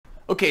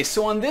Okay,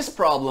 so on this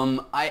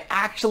problem, I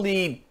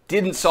actually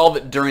didn't solve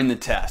it during the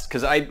test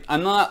because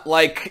I'm not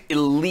like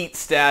elite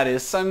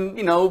status. I'm,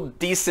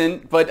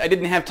 decent, but I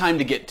didn't have time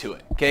to get to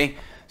it, okay?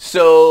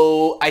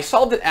 So I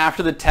solved it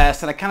after the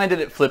test, and I kind of did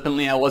it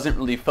flippantly. I wasn't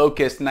really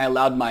focused, and I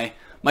allowed my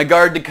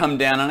guard to come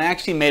down, and I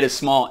actually made a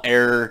small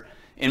error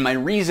in my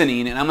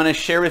reasoning, and I'm going to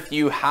share with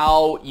you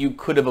how you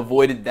could have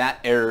avoided that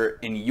error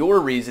in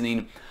your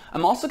reasoning.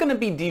 I'm also going to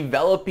be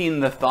developing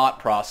the thought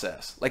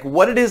process, like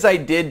what it is I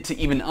did to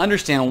even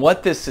understand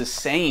what this is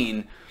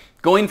saying,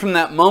 going from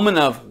that moment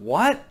of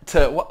what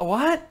to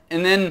what,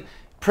 and then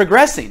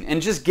progressing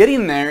and just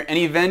getting there and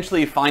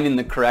eventually finding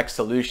the correct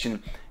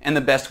solution and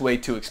the best way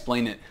to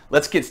explain it.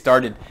 Let's get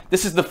started.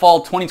 This is the fall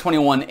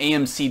 2021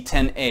 AMC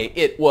 10A.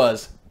 It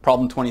was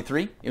problem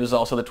 23. It was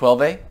also the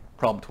 12A,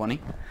 problem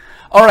 20.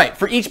 All right,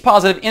 for each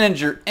positive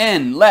integer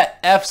n, let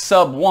f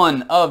sub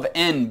 1 of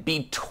n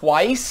be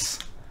twice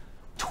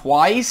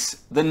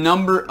the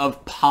number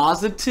of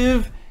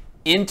positive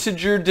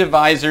integer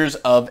divisors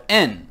of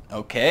n.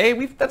 Okay,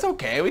 that's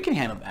okay, we can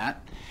handle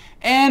that.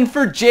 And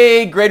for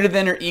j greater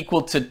than or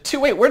equal to 2,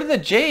 wait, where did the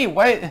j,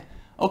 why?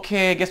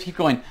 Okay, I guess keep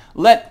going.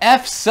 Let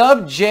f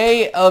sub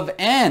j of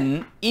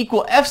n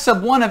equal f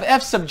sub 1 of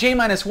f sub j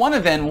minus 1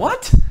 of n.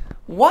 What?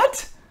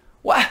 What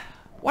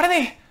are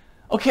they?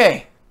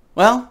 Okay,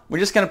 well, we're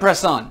just going to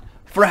press on.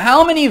 For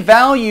how many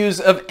values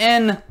of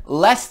n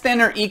less than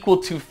or equal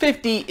to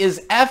 50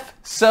 is f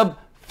sub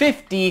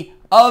 50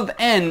 of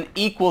n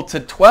equal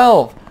to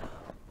 12?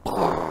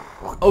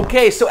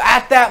 Okay, so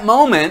at that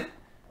moment,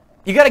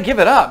 you got to give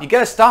it up. You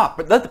got to stop,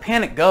 but let the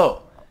panic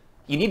go.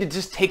 You need to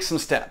just take some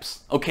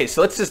steps. Okay,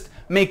 so let's just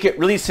make it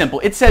really simple.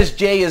 It says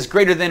j is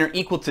greater than or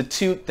equal to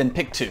 2, then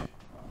pick 2.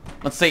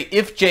 Let's say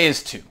if j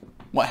is 2,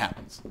 what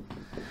happens?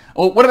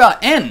 Well, what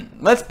about n?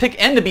 Let's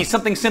pick n to be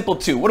something simple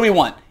too. What do we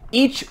want?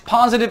 Each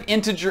positive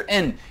integer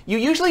n. You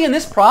usually in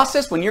this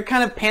process, when you're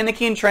kind of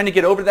panicking, trying to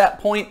get over that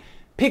point,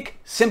 pick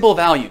simple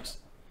values.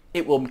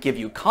 It will give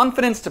you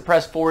confidence to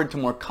press forward to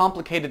more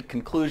complicated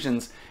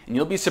conclusions, and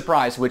you'll be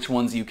surprised which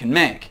ones you can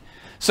make.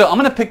 So I'm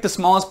going to pick the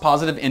smallest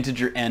positive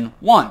integer n,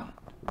 1.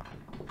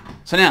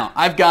 So now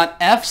I've got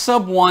f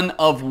sub 1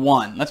 of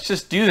 1. Let's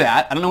just do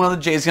that. I don't know whether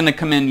the j is going to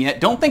come in yet.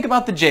 Don't think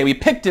about the j. We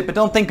picked it, but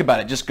don't think about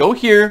it. Just go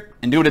here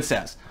and do what it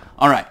says.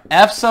 All right,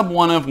 f sub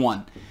 1 of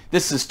 1.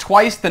 This is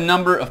twice the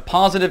number of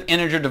positive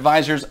integer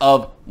divisors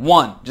of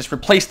 1. Just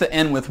replace the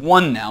n with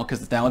 1 now,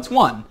 because now it's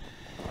 1.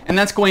 And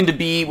that's going to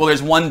be, well,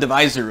 there's one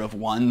divisor of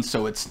 1,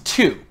 so it's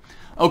 2.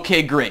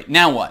 Okay, great.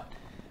 Now what?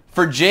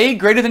 For j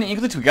greater than or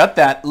equal to 2, we got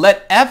that.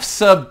 Let f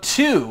sub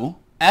 2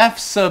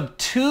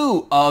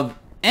 of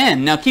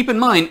n. Now keep in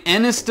mind,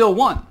 n is still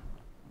 1.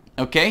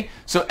 Okay,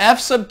 so f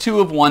sub 2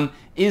 of 1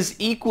 is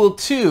equal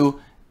to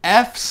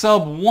f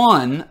sub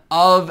 1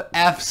 of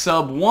f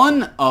sub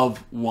 1 of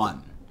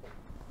 1.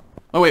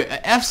 Oh wait,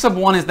 f sub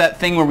 1 is that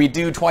thing where we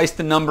do twice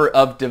the number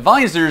of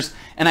divisors,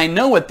 and I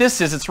know what this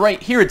is. It's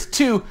right here, it's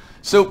 2.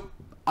 So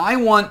I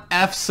want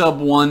f sub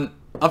 1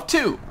 of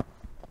 2,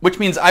 which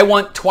means I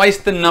want twice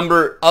the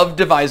number of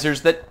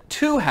divisors that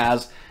 2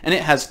 has, and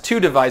it has 2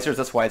 divisors,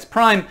 that's why it's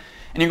prime,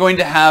 and you're going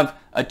to have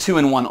a 2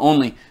 and 1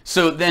 only.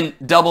 So then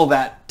double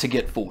that to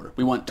get 4.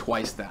 We want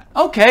twice that.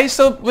 Okay,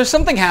 so there's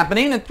something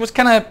happening. It was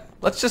kind of,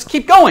 let's just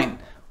keep going.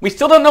 We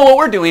still don't know what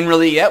we're doing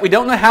really yet. We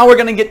don't know how we're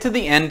going to get to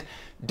the end.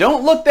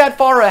 Don't look that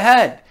far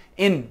ahead.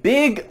 In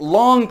big,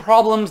 long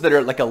problems that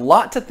are like a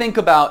lot to think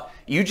about,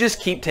 you just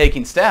keep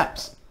taking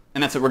steps.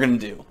 And that's what we're going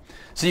to do.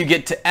 So you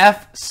get to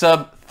f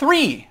sub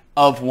 3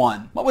 of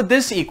 1. What would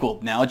this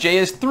equal? Now j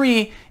is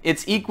 3.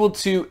 It's equal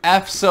to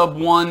f sub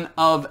 1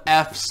 of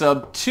f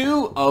sub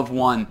 2 of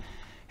 1.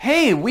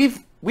 Hey,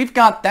 we've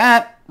got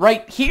that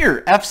right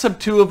here. F sub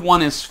 2 of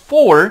 1 is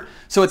 4.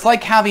 So it's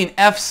like having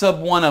f sub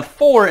 1 of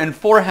 4, and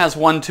 4 has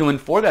 1, 2,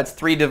 and 4. That's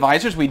 3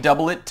 divisors. We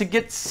double it to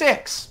get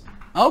 6.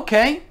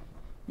 Okay.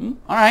 All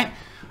right.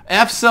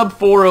 F sub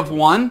 4 of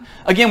 1.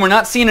 Again, we're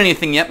not seeing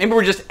anything yet. Maybe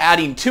we're just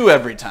adding 2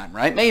 every time,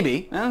 right?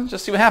 Maybe.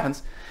 Just see what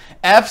happens.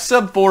 F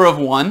sub 4 of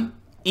 1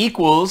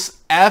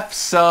 equals f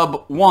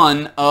sub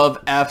 1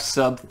 of f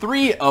sub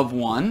 3 of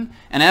 1.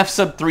 And f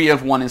sub 3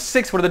 of 1 is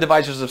 6. What are the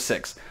divisors of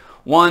 6?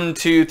 1,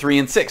 2, 3,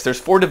 and 6. There's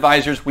 4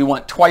 divisors. We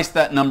want twice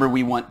that number.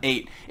 We want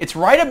 8. It's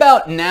right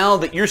about now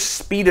that your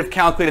speed of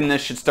calculating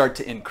this should start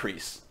to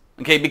increase.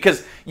 Okay,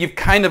 because you've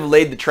kind of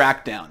laid the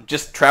track down.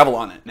 Just travel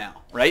on it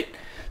now, right?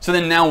 So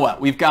then now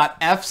what? We've got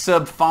f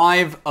sub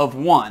 5 of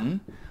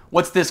 1.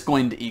 What's this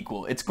going to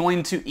equal? It's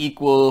going to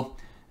equal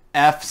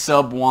f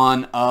sub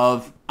 1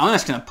 of, I'm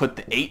just going to put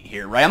the 8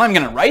 here, right? I'm not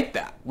going to write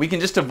that. We can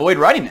just avoid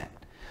writing it.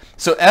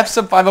 So f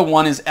sub 5 of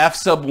 1 is f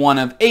sub 1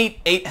 of 8.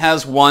 8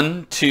 has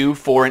 1, 2,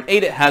 4, and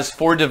 8. It has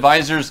 4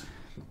 divisors,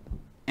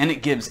 and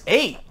it gives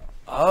 8.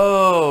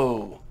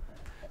 Oh.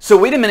 So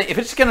wait a minute. If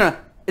it's going to,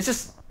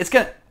 it's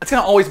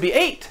gonna always be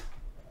 8.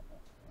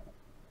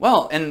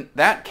 Well, in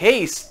that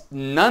case,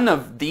 none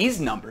of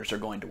these numbers are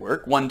going to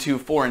work. 1, 2,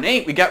 4, and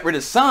 8. We got rid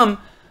of some.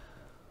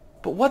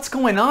 But what's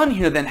going on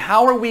here then?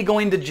 How are we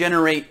going to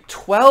generate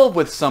 12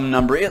 with some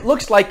number? It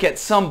looks like at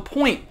some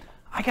point,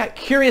 I got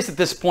curious at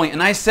this point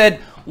and I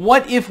said,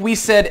 what if we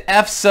said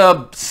f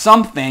sub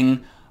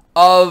something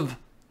of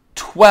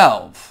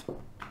 12?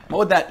 What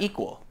would that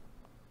equal?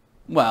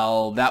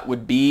 Well, that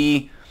would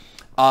be,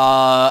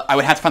 I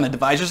would have to find the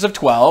divisors of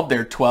 12.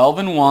 They're 12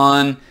 and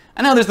 1.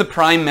 I know there's the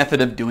prime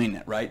method of doing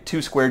it, right?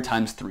 2 squared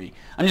times 3.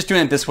 I'm just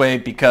doing it this way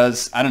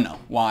because, I don't know,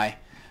 why?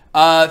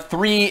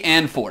 3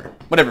 and 4.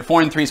 Whatever,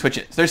 4 and 3, switch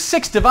it. So there's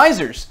 6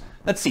 divisors.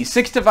 Let's see,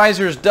 6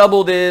 divisors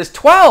doubled is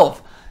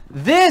 12.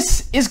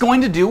 This is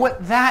going to do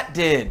what that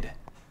did.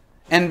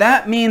 And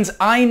that means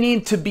I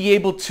need to be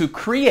able to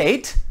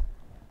create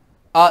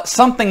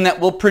something that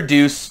will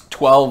produce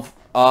 12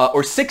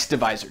 or 6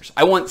 divisors.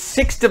 I want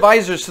 6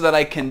 divisors so that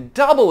I can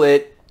double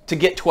it to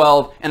get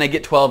 12, and I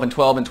get 12 and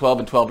 12 and 12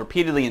 and 12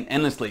 repeatedly and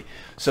endlessly.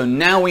 So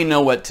now we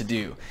know what to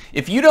do.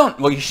 If you don't,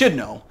 well, you should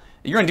know.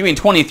 You're doing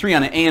 23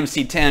 on an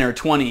AMC 10 or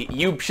 20,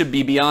 you should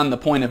be beyond the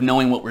point of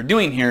knowing what we're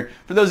doing here.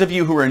 For those of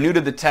you who are new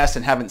to the test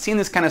and haven't seen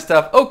this kind of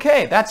stuff,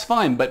 okay, that's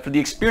fine. But for the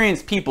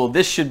experienced people,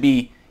 you should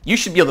be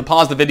able to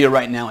pause the video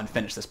right now and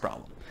finish this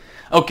problem.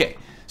 Okay,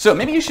 so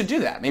maybe you should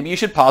do that. Maybe you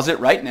should pause it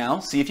right now,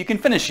 see if you can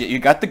finish it. You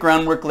got the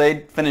groundwork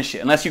laid, finish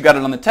it. Unless you got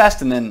it on the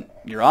test, and then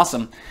you're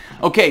awesome.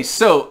 Okay,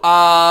 so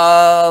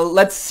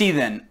let's see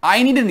then.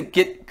 I need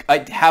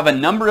to have a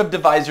number of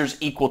divisors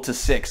equal to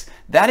 6.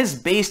 That is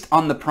based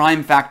on the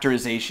prime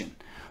factorization.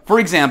 For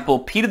example,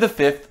 p to the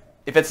 5th,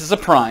 if it's as a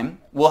prime,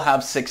 will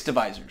have 6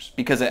 divisors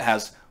because it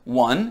has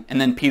 1,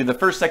 and then p to the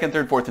 1st, 2nd,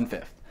 3rd, 4th, and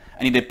 5th.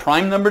 I need a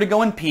prime number to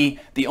go in p.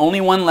 The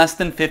only one less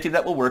than 50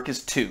 that will work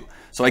is 2.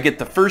 So I get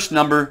the first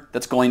number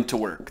that's going to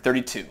work,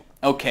 32.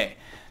 Okay,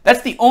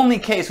 that's the only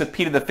case with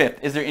p to the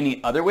 5th. Is there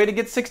any other way to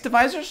get 6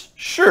 divisors?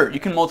 Sure, you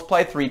can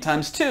multiply 3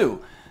 times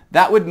 2.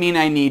 That would mean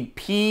I need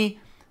p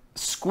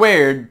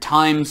squared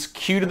times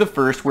q to the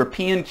 1st, where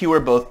p and q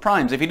are both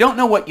primes. If you don't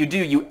know what you do,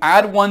 you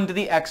add 1 to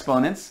the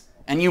exponents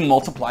and you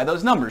multiply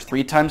those numbers.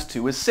 3 times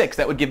 2 is 6.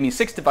 That would give me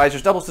 6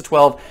 divisors, doubles to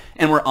 12,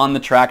 and we're on the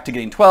track to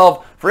getting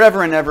 12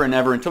 forever and ever and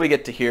ever until we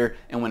get to here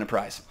and win a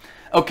prize.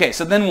 Okay,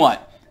 so then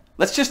what?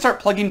 Let's just start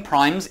plugging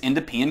primes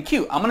into p and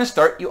q.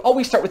 You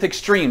always start with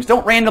extremes.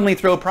 Don't randomly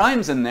throw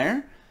primes in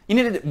there. You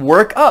need to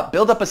work up,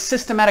 build up a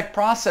systematic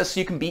process so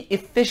you can be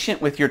efficient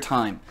with your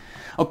time.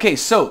 Okay,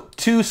 so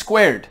 2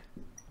 squared.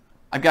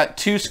 I've got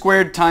 2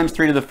 squared times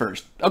 3 to the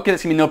 1st. Okay,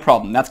 that's going to be no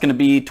problem. That's going to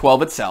be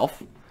 12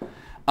 itself.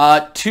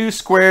 2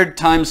 squared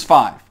times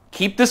 5.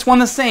 Keep this one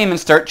the same and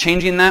start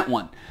changing that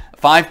one.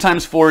 5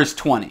 times 4 is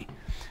 20.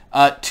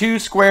 2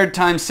 squared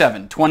times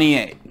 7,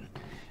 28.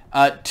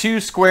 2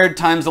 squared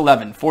times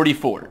 11,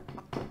 44.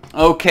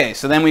 Okay,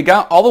 so then we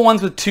got all the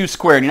ones with 2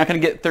 squared. You're not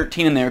going to get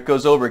 13 in there. It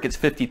goes over. It gets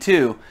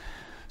 52.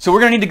 So we're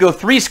going to need to go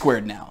 3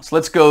 squared now. So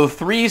let's go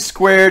 3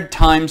 squared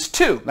times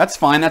 2. That's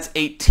fine. That's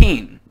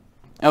 18.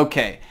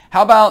 Okay.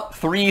 How about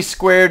 3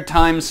 squared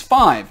times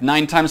 5?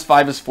 9 times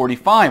 5 is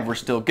 45. We're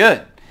still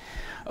good.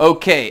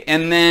 Okay,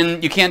 and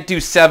then you can't do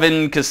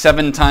 7 because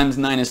 7 times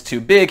 9 is too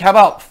big. How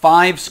about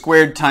 5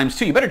 squared times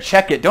 2? You better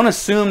check it. Don't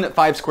assume that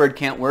 5 squared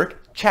can't work.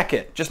 Check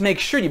it. Just make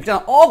sure you've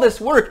done all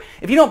this work.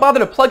 If you don't bother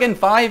to plug in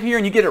 5 here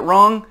and you get it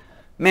wrong,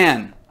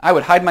 man, I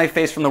would hide my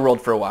face from the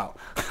world for a while.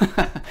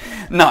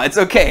 No, it's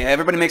okay.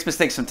 Everybody makes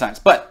mistakes sometimes.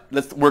 But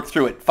let's work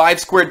through it. 5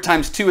 squared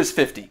times 2 is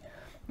 50.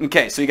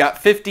 Okay, so you got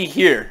 50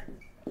 here.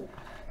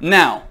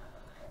 Now,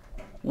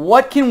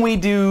 what can we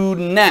do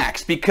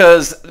next?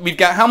 Because we've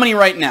got how many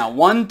right now?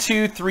 1,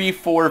 2, 3,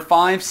 4,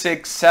 5,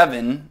 6,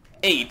 7,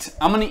 8.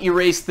 I'm going to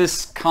erase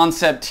this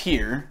concept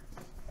here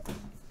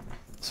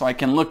so I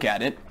can look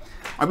at it.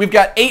 All right, we've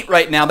got 8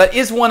 right now. That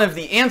is one of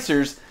the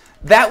answers.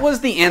 That was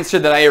the answer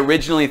that I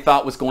originally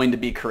thought was going to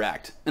be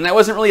correct. And I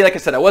wasn't really, like I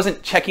said, I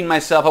wasn't checking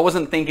myself. I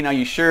wasn't thinking, are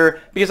you sure?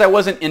 Because I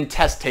wasn't in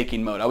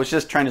test-taking mode. I was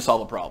just trying to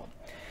solve a problem.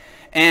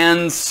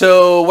 And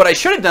so what I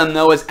should have done,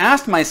 though, is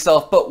asked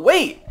myself, but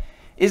wait,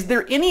 is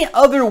there any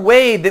other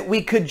way that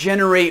we could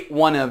generate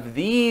one of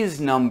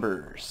these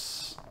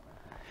numbers?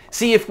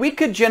 See, if we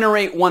could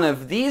generate one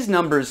of these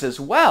numbers as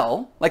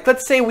well, like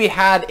let's say we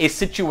had a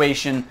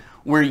situation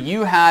where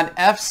you had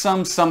f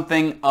sum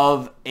something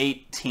of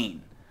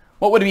 18.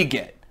 What would we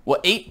get? Well,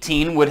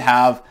 18 would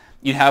have,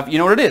 you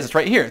know what it is, it's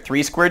right here.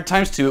 3 squared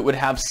times 2, it would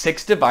have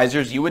 6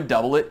 divisors, you would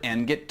double it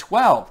and get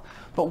 12.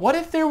 But what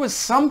if there was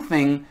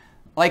something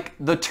like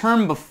the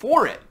term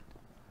before it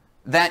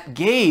that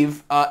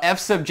gave f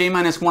sub j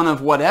minus 1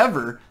 of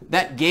whatever,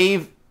 that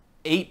gave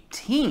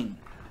 18?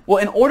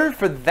 Well, in order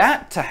for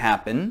that to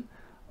happen,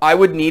 I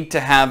would need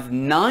to have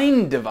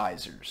 9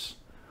 divisors,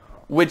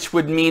 which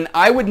would mean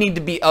I would need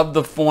to be of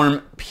the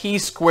form p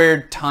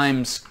squared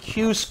times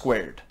q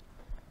squared.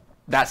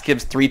 That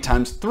gives 3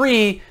 times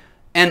 3,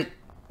 and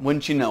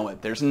wouldn't you know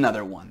it, there's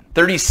another one.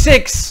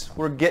 36,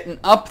 we're getting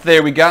up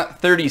there, we got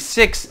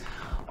 36.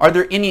 Are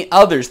there any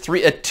others?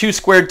 2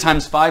 squared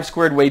times 5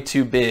 squared, way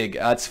too big.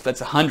 That's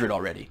 100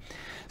 already.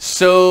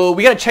 So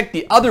we got to check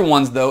the other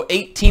ones, though.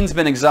 18's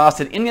been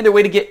exhausted. Any other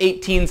way to get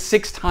 18?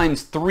 6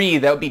 times 3,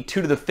 that would be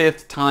 2 to the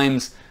 5th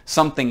times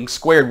something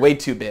squared, way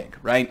too big,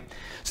 right?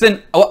 So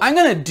then what I'm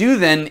going to do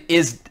then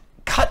is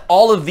cut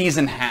all of these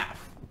in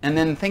half. and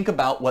then think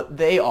about what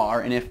they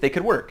are and if they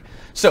could work.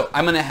 So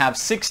I'm going to have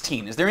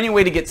 16. Is there any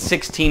way to get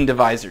 16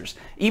 divisors?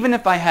 Even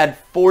if I had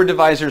 4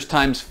 divisors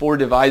times 4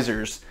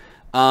 divisors,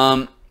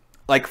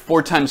 like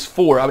 4 times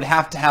 4, I would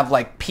have to have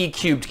like p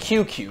cubed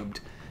q cubed,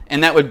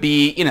 and that would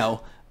be,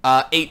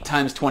 8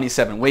 times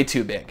 27, way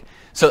too big.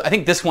 So I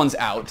think this one's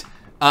out.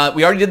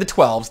 We already did the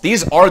 12s.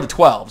 These are the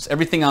 12s,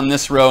 everything on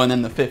this row and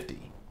then the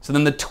 50. So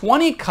then the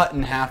 20 cut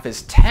in half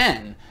is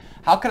 10.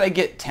 How could I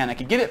get 10? I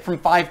could get it from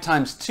 5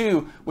 times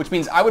 2, which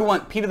means I would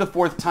want p to the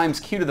 4th times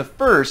q to the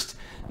 1st.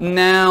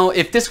 Now,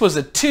 if this was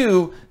a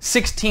 2,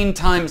 16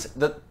 times,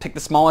 pick the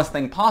smallest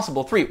thing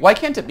possible, 3. Why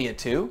can't it be a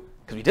 2?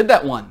 Because we did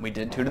that one. We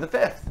did 2 to the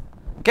 5th.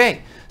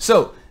 Okay,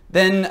 so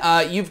then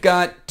you've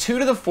got 2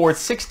 to the 4th,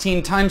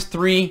 16 times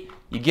 3.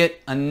 You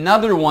get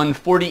another one,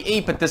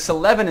 48, but this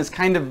 11 is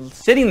kind of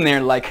sitting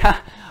there like,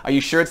 are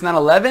you sure it's not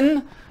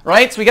 11?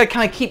 Right? So we got to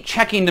kind of keep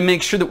checking to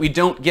make sure that we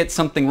don't get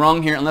something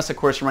wrong here, unless, of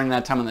course, you're running out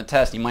of time on the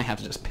test. You might have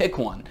to just pick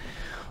one.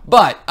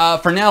 But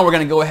for now, we're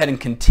going to go ahead and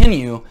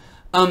continue.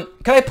 Could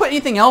I put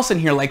anything else in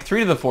here, like 3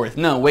 to the 4th?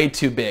 No, way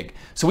too big.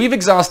 So we've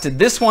exhausted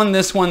this one,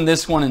 this one,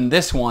 this one, and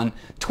this one.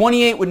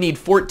 28 would need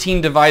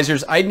 14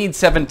 divisors. I'd need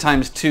 7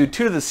 times 2.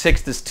 2 to the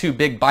 6th is too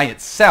big by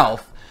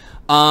itself.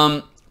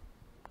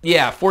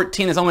 Yeah,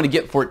 14 is, I'm going to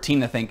get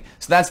 14, I think.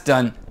 So that's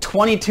done.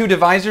 22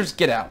 divisors,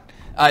 get out.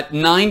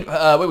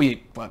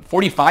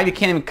 45, you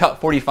can't even cut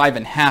 45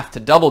 in half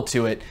to double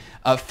to it.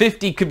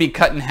 50 could be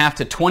cut in half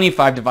to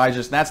 25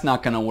 divisors. That's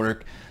not going to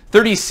work.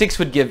 36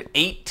 would give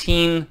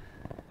 18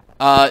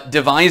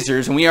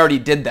 divisors, and we already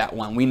did that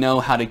one. We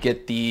know how to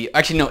get the,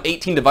 actually no,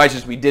 18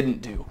 divisors we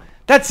didn't do.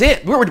 That's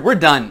it. We're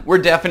done. We're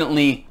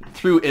definitely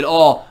through it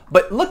all.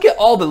 But look at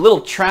all the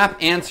little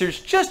trap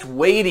answers just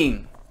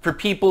waiting for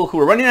people who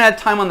are running out of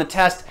time on the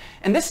test.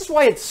 And this is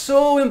why it's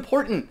so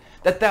important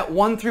that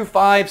 1 through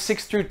 5,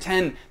 6 through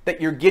 10,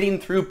 that you're getting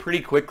through pretty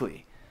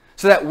quickly.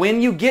 So that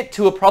when you get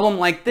to a problem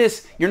like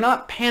this, you're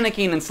not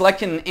panicking and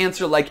selecting an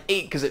answer like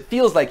 8 because it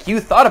feels like you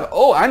thought about,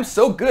 oh, I'm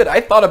so good. I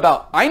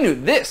knew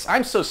this.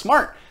 I'm so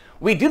smart.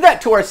 We do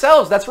that to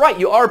ourselves. That's right.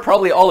 You are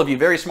probably, all of you,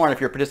 very smart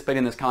if you're participating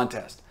in this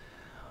contest.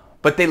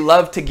 But they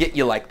love to get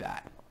you like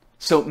that.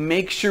 So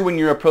make sure when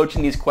you're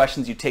approaching these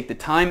questions, you take the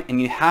time, and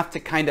you have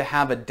to kind of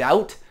have a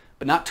doubt,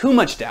 but not too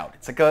much doubt.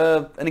 It's like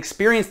an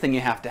experience thing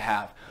you have to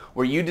have,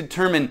 where you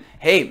determine,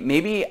 hey,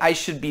 maybe I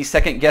should be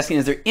second guessing.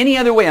 Is there any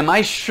other way? Am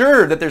I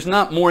sure that there's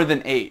not more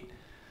than 8?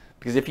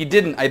 Because if you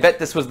didn't, I bet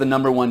this was the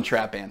 #1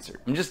 trap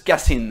answer. I'm just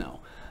guessing though.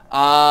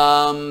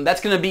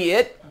 That's going to be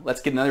it.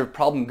 Let's get another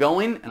problem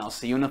going, and I'll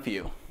see you in a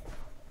few.